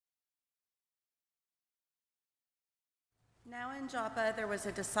Now in Joppa there was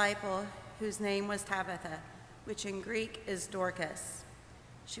a disciple whose name was Tabitha, which in Greek is Dorcas.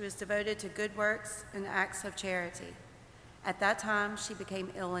 She was devoted to good works and acts of charity. At that time she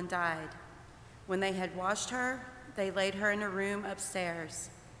became ill and died. When they had washed her, they laid her in a room upstairs.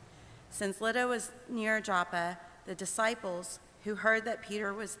 Since Lydda was near Joppa, the disciples, who heard that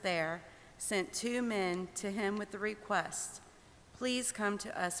Peter was there, sent 2 men to him with the request, "Please come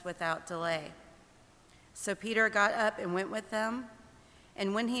to us without delay." So Peter got up and went with them,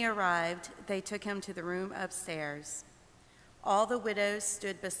 and when he arrived, they took him to the room upstairs. All the widows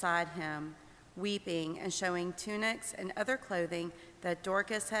stood beside him, weeping and showing tunics and other clothing that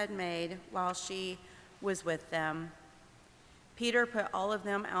Dorcas had made while she was with them. Peter put all of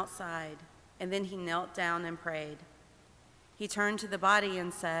them outside, and then he knelt down and prayed. He turned to the body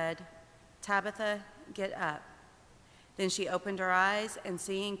and said, "Tabitha, get up." Then she opened her eyes, and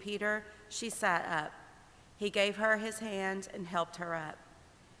seeing Peter, she sat up. He gave her his hand and helped her up.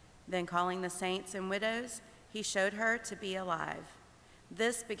 Then calling the saints and widows, he showed her to be alive.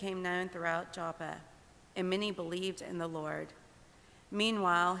 This became known throughout Joppa, and many believed in the Lord.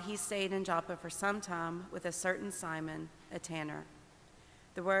 Meanwhile, he stayed in Joppa for some time with a certain Simon, a tanner.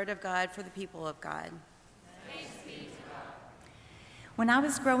 The word of God for the people of God. Thanks be to God. When I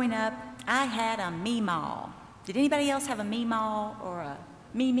was growing up, I had a meemaw. Did anybody else have a meemaw or a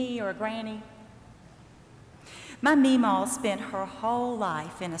mimi or a granny? My meemaw spent her whole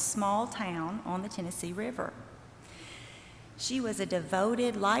life in a small town on the Tennessee River. She was a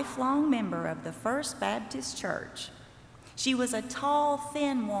devoted, lifelong member of the First Baptist Church. She was a tall,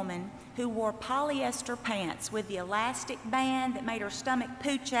 thin woman who wore polyester pants with the elastic band that made her stomach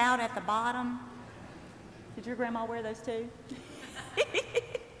pooch out at the bottom. Did your grandma wear those too?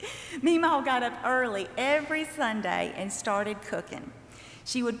 Meemaw got up early every Sunday and started cooking.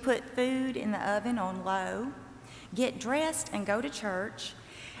 She would put food in the oven on low, get dressed and go to church,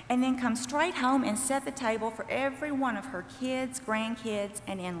 and then come straight home and set the table for every one of her kids, grandkids,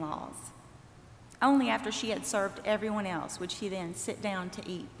 and in-laws. Only after she had served everyone else would she then sit down to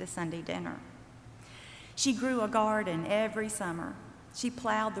eat the Sunday dinner. She grew a garden every summer. She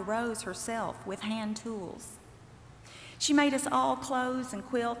plowed the rows herself with hand tools. She made us all clothes and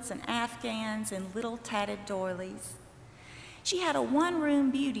quilts and afghans and little tatted doilies. She had a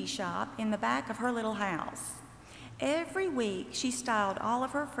one-room beauty shop in the back of her little house. Every week, she styled all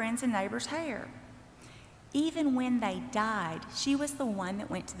of her friends' and neighbors' hair. Even when they died, she was the one that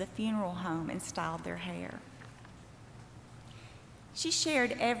went to the funeral home and styled their hair. She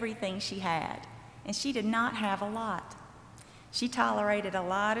shared everything she had, and she did not have a lot. She tolerated a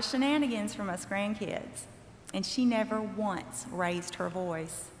lot of shenanigans from us grandkids, and she never once raised her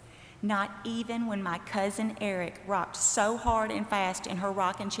voice, not even when my cousin Eric rocked so hard and fast in her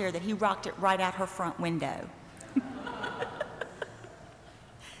rocking chair that he rocked it right out her front window.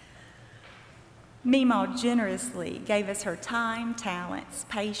 Meemaw generously gave us her time, talents,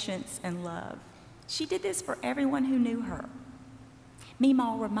 patience, and love. She did this for everyone who knew her.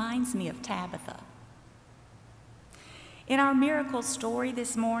 Meemaw reminds me of Tabitha. In our miracle story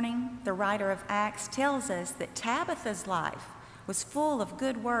this morning, the writer of Acts tells us that Tabitha's life was full of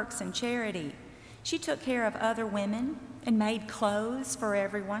good works and charity. She took care of other women and made clothes for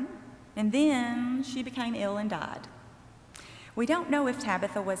everyone, and then she became ill and died. We don't know if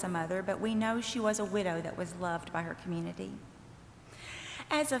Tabitha was a mother, but we know she was a widow that was loved by her community.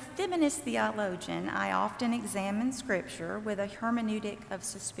 As a feminist theologian, I often examine Scripture with a hermeneutic of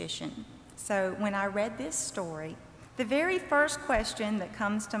suspicion. So when I read this story, the very first question that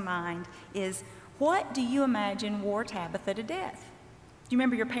comes to mind is, what do you imagine wore Tabitha to death? Do you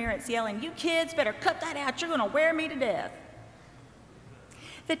remember your parents yelling, "You kids better cut that out, you're going to wear me to death"?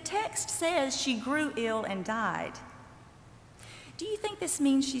 The text says she grew ill and died. Do you think this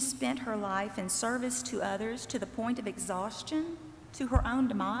means she spent her life in service to others to the point of exhaustion, to her own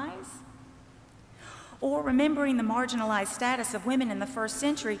demise? Or, remembering the marginalized status of women in the first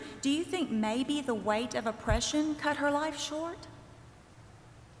century, do you think maybe the weight of oppression cut her life short?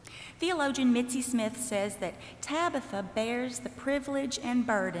 Theologian Mitzi Smith says that Tabitha bears the privilege and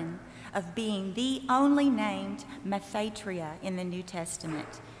burden of being the only named Mathatria in the New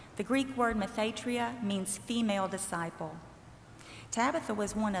Testament. The Greek word Mathatria means female disciple. Tabitha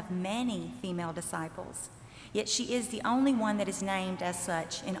was one of many female disciples, yet she is the only one that is named as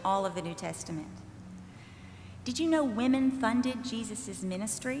such in all of the New Testament. Did you know women funded Jesus'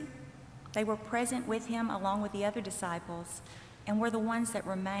 ministry? They were present with him along with the other disciples and were the ones that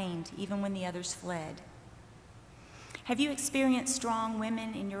remained even when the others fled. Have you experienced strong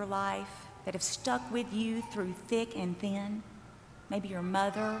women in your life that have stuck with you through thick and thin? Maybe your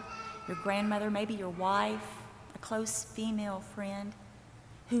mother, your grandmother, maybe your wife, a close female friend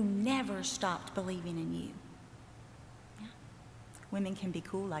who never stopped believing in you. Yeah. Women can be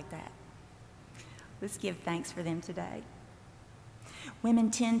cool like that. Let's give thanks for them today.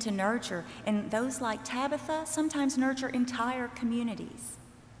 Women tend to nurture, and those like Tabitha sometimes nurture entire communities.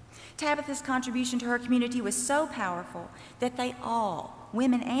 Tabitha's contribution to her community was so powerful that they all,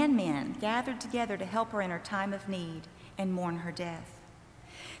 women and men, gathered together to help her in her time of need and mourn her death.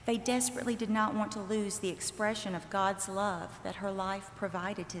 They desperately did not want to lose the expression of God's love that her life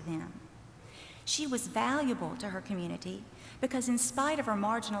provided to them. She was valuable to her community because in spite of her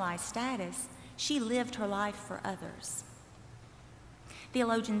marginalized status, she lived her life for others.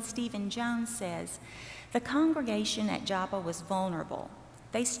 Theologian Stephen Jones says, "The congregation at Joppa was vulnerable.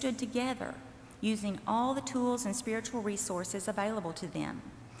 They stood together, using all the tools and spiritual resources available to them,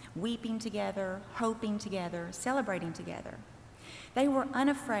 weeping together, hoping together, celebrating together. They were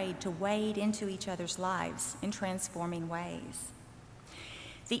unafraid to wade into each other's lives in transforming ways."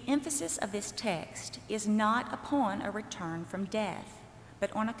 The emphasis of this text is not upon a return from death,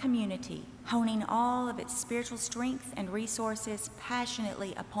 but on a community honing all of its spiritual strength and resources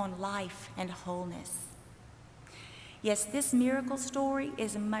passionately upon life and wholeness. Yes, this miracle story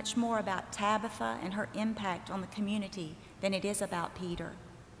is much more about Tabitha and her impact on the community than it is about Peter.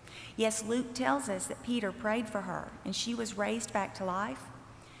 Yes, Luke tells us that Peter prayed for her and she was raised back to life,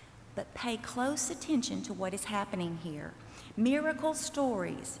 but pay close attention to what is happening here. Miracle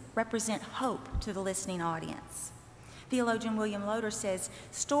stories represent hope to the listening audience. Theologian William Loader says,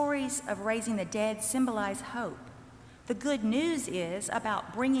 stories of raising the dead symbolize hope. The good news is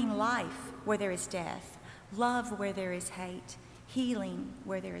about bringing life where there is death, love where there is hate, healing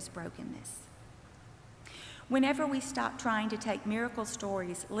where there is brokenness. Whenever we stop trying to take miracle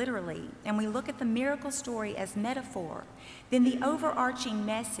stories literally and we look at the miracle story as metaphor, then the overarching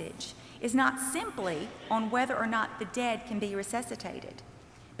message is not simply on whether or not the dead can be resuscitated,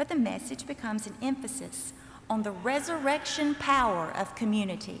 but the message becomes an emphasis on the resurrection power of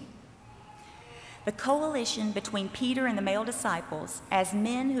community. The coalition between Peter and the male disciples, as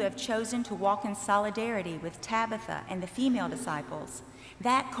men who have chosen to walk in solidarity with Tabitha and the female disciples,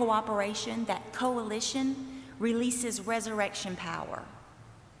 that cooperation, that coalition, releases resurrection power.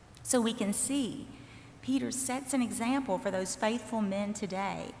 So we can see Peter sets an example for those faithful men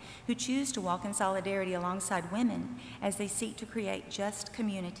today who choose to walk in solidarity alongside women as they seek to create just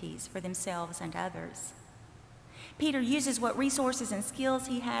communities for themselves and others. Peter uses what resources and skills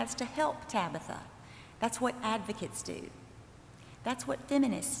he has to help Tabitha. That's what advocates do. That's what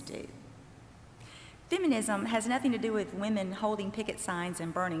feminists do. Feminism has nothing to do with women holding picket signs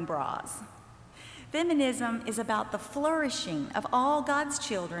and burning bras. Feminism is about the flourishing of all God's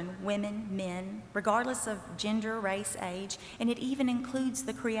children, women, men, regardless of gender, race, age, and it even includes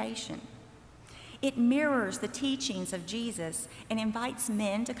the creation. It mirrors the teachings of Jesus and invites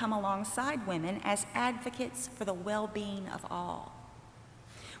men to come alongside women as advocates for the well-being of all.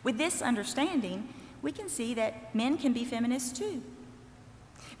 With this understanding, we can see that men can be feminists too.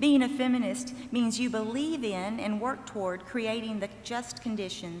 Being a feminist means you believe in and work toward creating the just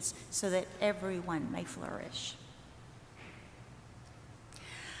conditions so that everyone may flourish.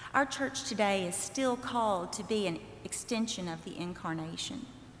 Our church today is still called to be an extension of the incarnation.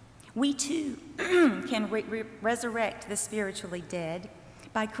 We too can resurrect the spiritually dead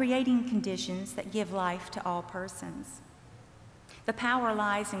by creating conditions that give life to all persons. The power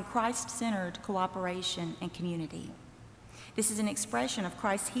lies in Christ-centered cooperation and community. This is an expression of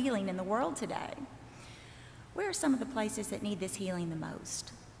Christ's healing in the world today. Where are some of the places that need this healing the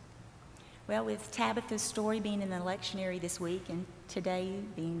most? Well, with Tabitha's story being in the lectionary this week and today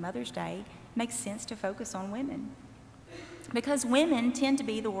being Mother's Day, it makes sense to focus on women. Because women tend to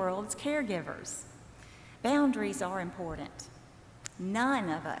be the world's caregivers. Boundaries are important. None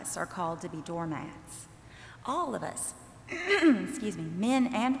of us are called to be doormats. All of us, men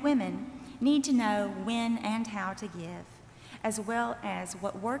and women, need to know when and how to give, as well as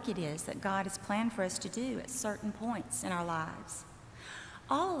what work it is that God has planned for us to do at certain points in our lives.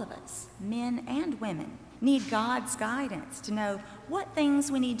 All of us, men and women, need God's guidance to know what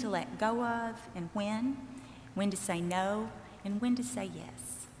things we need to let go of and when to say no, and when to say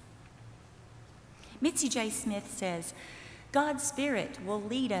yes. Mitzi J. Smith says, God's Spirit will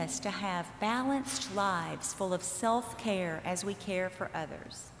lead us to have balanced lives full of self-care as we care for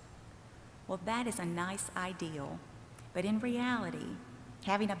others. Well, that is a nice ideal, but in reality,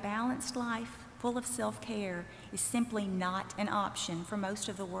 having a balanced life full of self-care is simply not an option for most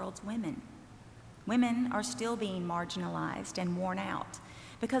of the world's women. Women are still being marginalized and worn out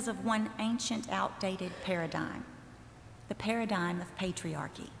because of one ancient, outdated paradigm, the paradigm of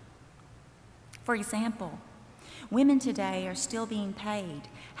patriarchy. For example, Women today are still being paid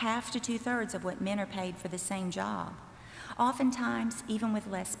half to two-thirds of what men are paid for the same job. Oftentimes, even with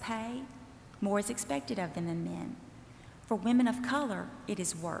less pay, more is expected of them than men. For women of color, it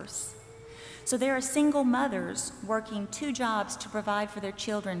is worse. So there are single mothers working 2 jobs to provide for their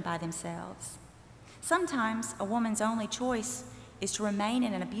children by themselves. Sometimes a woman's only choice is to remain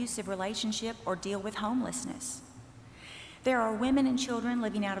in an abusive relationship or deal with homelessness. There are women and children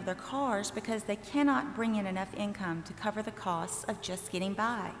living out of their cars because they cannot bring in enough income to cover the costs of just getting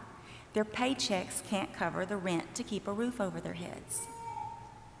by. Their paychecks can't cover the rent to keep a roof over their heads.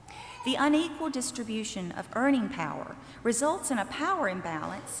 The unequal distribution of earning power results in a power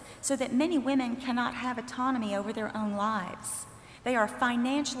imbalance so that many women cannot have autonomy over their own lives. They are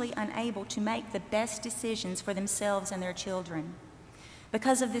financially unable to make the best decisions for themselves and their children.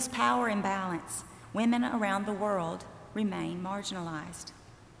 Because of this power imbalance, women around the world remain marginalized.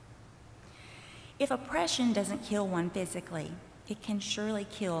 If oppression doesn't kill one physically, it can surely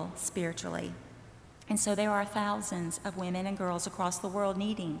kill spiritually. And so there are thousands of women and girls across the world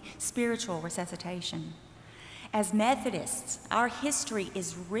needing spiritual resuscitation. As Methodists, our history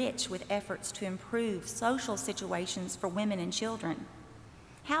is rich with efforts to improve social situations for women and children.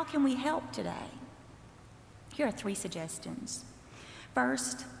 How can we help today? Here are 3 suggestions.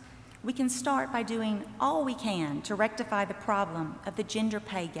 First, we can start by doing all we can to rectify the problem of the gender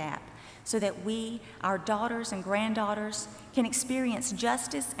pay gap so that we, our daughters and granddaughters, can experience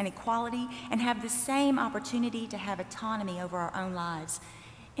justice and equality and have the same opportunity to have autonomy over our own lives.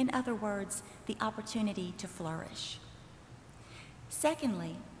 In other words, the opportunity to flourish.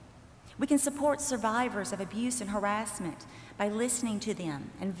 Secondly, we can support survivors of abuse and harassment by listening to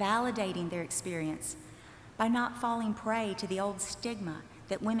them and validating their experience, by not falling prey to the old stigma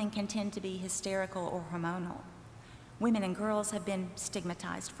that women can tend to be hysterical or hormonal. Women and girls have been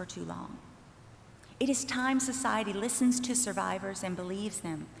stigmatized for too long. It is time society listens to survivors and believes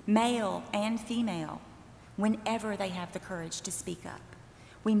them, male and female, whenever they have the courage to speak up.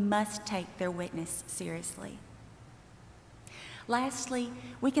 We must take their witness seriously. Lastly,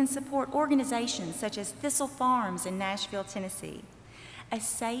 we can support organizations such as Thistle Farms in Nashville, Tennessee, a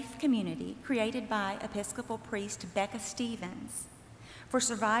safe community created by Episcopal priest Becca Stevens for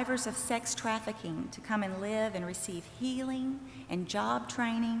survivors of sex trafficking to come and live and receive healing and job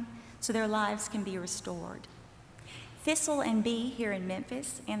training so their lives can be restored. Thistle and Bee here in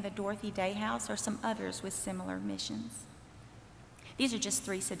Memphis and the Dorothy Day House are some others with similar missions. These are just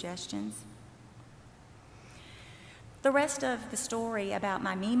 3 suggestions. The rest of the story about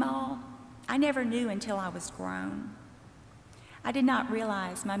my Meemaw, I never knew until I was grown. I did not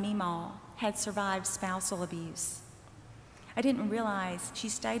realize my Meemaw had survived spousal abuse. I didn't realize she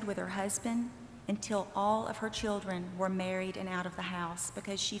stayed with her husband until all of her children were married and out of the house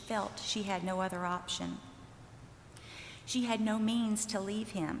because she felt she had no other option. She had no means to leave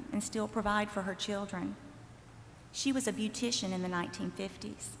him and still provide for her children. She was a beautician in the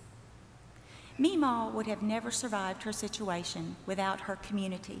 1950s. Meemaw would have never survived her situation without her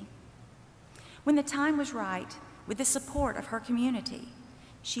community. When the time was right, with the support of her community,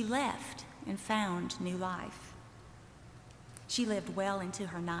 she left and found new life. She lived well into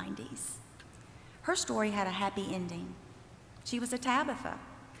her 90s. Her story had a happy ending. She was a Tabitha,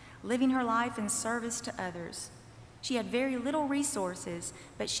 living her life in service to others. She had very little resources,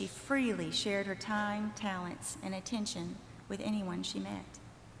 but she freely shared her time, talents, and attention with anyone she met.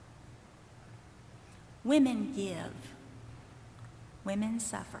 Women give. Women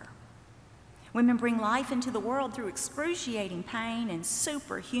suffer. Women bring life into the world through excruciating pain and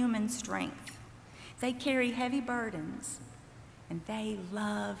superhuman strength. They carry heavy burdens, and they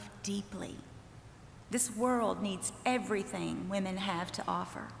love deeply. This world needs everything women have to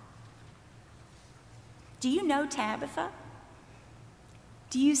offer. Do you know Tabitha?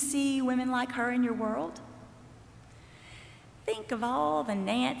 Do you see women like her in your world? Think of all the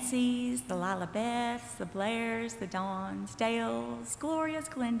Nancys, the Lila Beths, the Blairs, the Dawns, Dales, Glorias,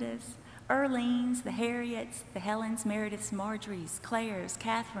 Glendas, Erlines, the Harriets, the Helens, Merediths, Marjories, Claires,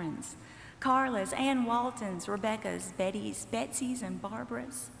 Catherines, Carlas, Ann Waltons, Rebeccas, Bettys, Betsy's, and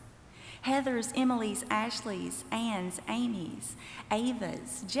Barbaras. Heathers, Emily's, Ashley's, Ann's, Amy's,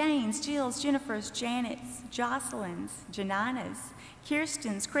 Ava's, Jane's, Jill's, Jennifer's, Janet's, Jocelyn's, Janina's,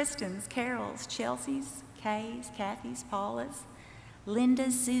 Kirsten's, Kristen's, Carol's, Chelsea's, Kay's, Kathy's, Paula's,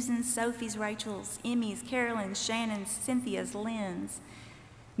 Linda's, Susan's, Sophie's, Rachel's, Emmy's, Carolyn's, Shannon's, Cynthia's, Lynn's,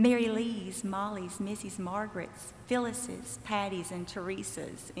 Mary Lee's, Molly's, Missy's, Margaret's, Phyllis's, Patty's, and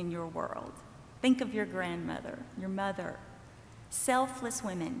Teresa's in your world. Think of your grandmother, your mother, selfless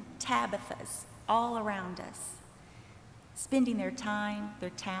women, Tabithas, all around us, spending their time,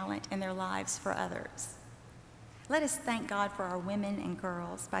 their talent, and their lives for others. Let us thank God for our women and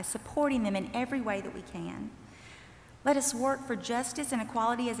girls by supporting them in every way that we can. Let us work for justice and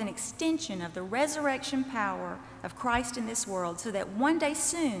equality as an extension of the resurrection power of Christ in this world, so that one day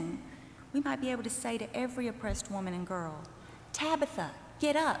soon we might be able to say to every oppressed woman and girl, Tabitha,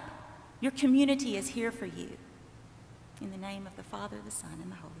 get up. Your community is here for you. In the name of the Father, the Son,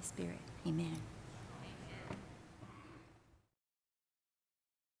 and the Holy Spirit, amen.